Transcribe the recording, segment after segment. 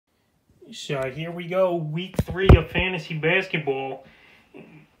So here we go, week 3 of fantasy basketball.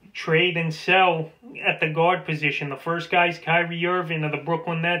 Trade and sell at the guard position. The first guy's Kyrie Irving of the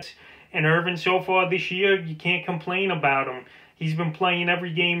Brooklyn Nets. And Irving, so far this year, you can't complain about him. He's been playing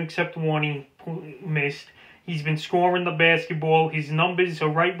every game except one he missed. He's been scoring the basketball. His numbers are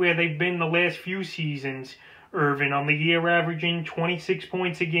right where they've been the last few seasons. Irving on the year averaging 26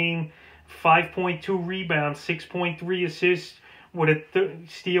 points a game, 5.2 rebounds, 6.3 assists, with a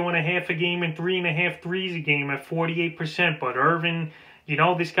steal and a half a game and 3.5 threes a game at 48%. But Irving,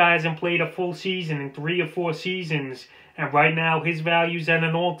 this guy hasn't played a full season in 3 or 4 seasons. And right now, his value's at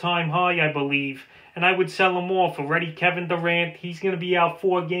an all-time high, I believe. And I would sell him off. Already Kevin Durant, he's going to be out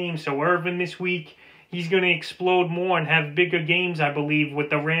 4 games. So Irving this week, he's going to explode more and have bigger games, I believe, with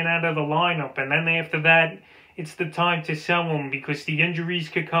Durant out of the lineup. And then after that, it's the time to sell him because the injuries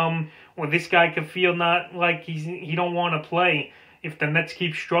could come, or this guy could feel not like he don't want to play if the Nets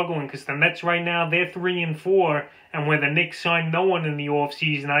keep struggling, because the Nets right now, they're 3-4, and where the Knicks signed no one in the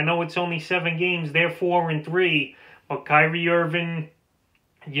offseason. I know it's only 7 games, they're 4-3, but Kyrie Irving,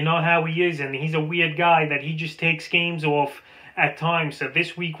 you know how he is, and he's a weird guy that he just takes games off at times. So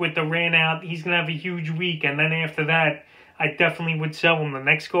this week with Durant out, he's going to have a huge week, and then after that, I definitely would sell him. The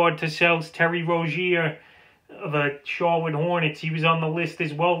next guard to sell is Terry Rozier of the Charlotte Hornets. He was on the list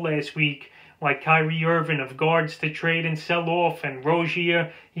as well last week, like Kyrie Irving, of guards to trade and sell off. And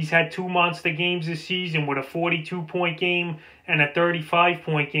Rozier, he's had 2 monster games this season with a 42-point game and a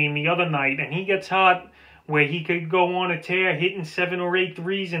 35-point game the other night. And he gets hot where he could go on a tear hitting 7 or 8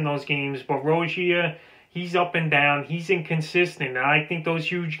 threes in those games. But Rozier, he's up and down. He's inconsistent. And I think those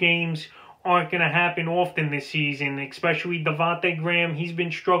huge games aren't going to happen often this season, especially Devontae Graham. He's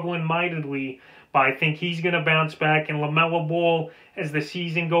been struggling mightily, but I think he's going to bounce back. And LaMelo Ball, as the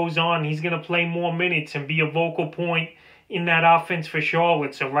season goes on, he's going to play more minutes and be a vocal point in that offense for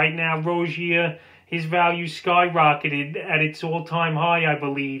Charlotte. So right now, Rozier, his value skyrocketed at its all-time high, I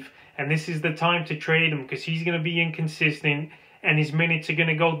believe. And this is the time to trade him because he's going to be inconsistent and his minutes are going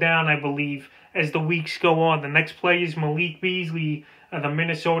to go down, I believe, as the weeks go on. The next player is Malik Beasley of the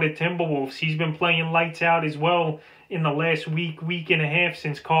Minnesota Timberwolves. He's been playing lights out as well in the last week and a half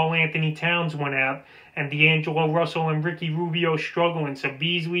since Karl Anthony Towns went out and D'Angelo Russell and Ricky Rubio struggling. So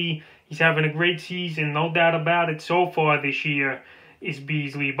Beasley, he's having a great season, no doubt about it so far this year is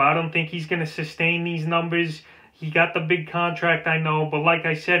Beasley. But I don't think he's going to sustain these numbers. He got the big contract, I know, but like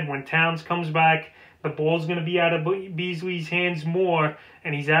I said, when Towns comes back, the ball's going to be out of Beasley's hands more,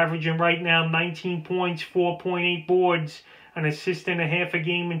 and he's averaging right now 19 points, 4.8 boards, an assist and a half a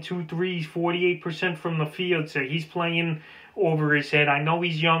game and 2 threes, 48% from the field. So he's playing over his head. I know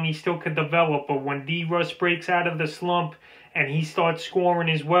he's young, he still could develop, but when D-Russ breaks out of the slump and he starts scoring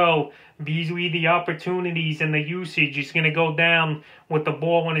as well, Beasley, the opportunities and the usage is going to go down with the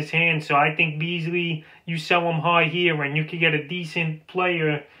ball in his hand. So I think Beasley, you sell him high here and you can get a decent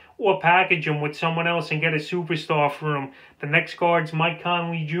player or package him with someone else and get a superstar for him. The next guard's Mike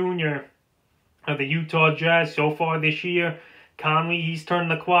Conley Jr. of the Utah Jazz. So far this year, Conley, he's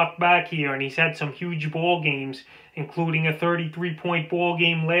turned the clock back here, and he's had some huge ball games, including a 33-point ball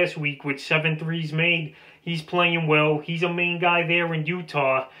game last week with 7 threes made. He's playing well. He's a main guy there in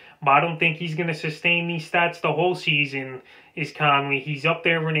Utah, but I don't think he's going to sustain these stats the whole season, is Conley. He's up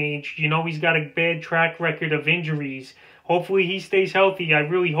there in age. He's got a bad track record of injuries. Hopefully he stays healthy. I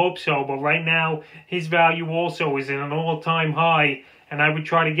really hope so. But right now, his value also is at an all-time high. And I would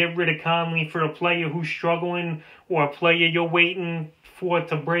try to get rid of Conley for a player who's struggling or a player you're waiting for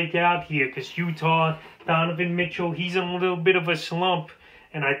to break out here. Because Utah, Donovan Mitchell, he's in a little bit of a slump.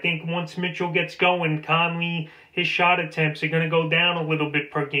 And I think once Mitchell gets going, Conley, his shot attempts are going to go down a little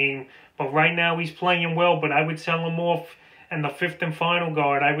bit per game. But right now he's playing well, but I would sell him off. And the 5th and final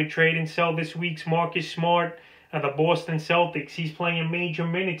guard, I would trade and sell this week's Marcus Smart of the Boston Celtics. He's playing major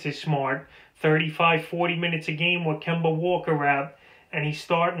minutes as Smart, 35, 40 minutes a game with Kemba Walker out. And he's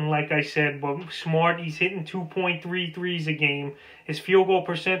starting, like I said, but Smart, he's hitting 2.3 threes a game. His field goal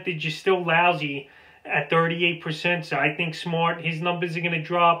percentage is still lousy at 38%. So I think Smart, his numbers are going to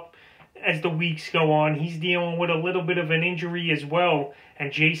drop as the weeks go on. He's dealing with a little bit of an injury as well.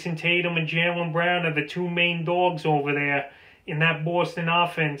 And Jason Tatum and Jaylen Brown are the 2 main dogs over there in that Boston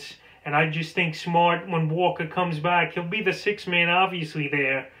offense. And I just think Smart, when Walker comes back, he'll be the 6th man obviously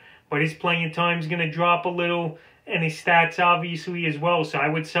there. But his playing time is going to drop a little, and his stats obviously as well. So I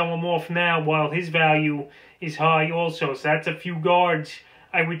would sell him off now while his value is high also. So that's a few guards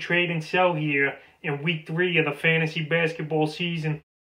I would trade and sell here in week 3 of the fantasy basketball season.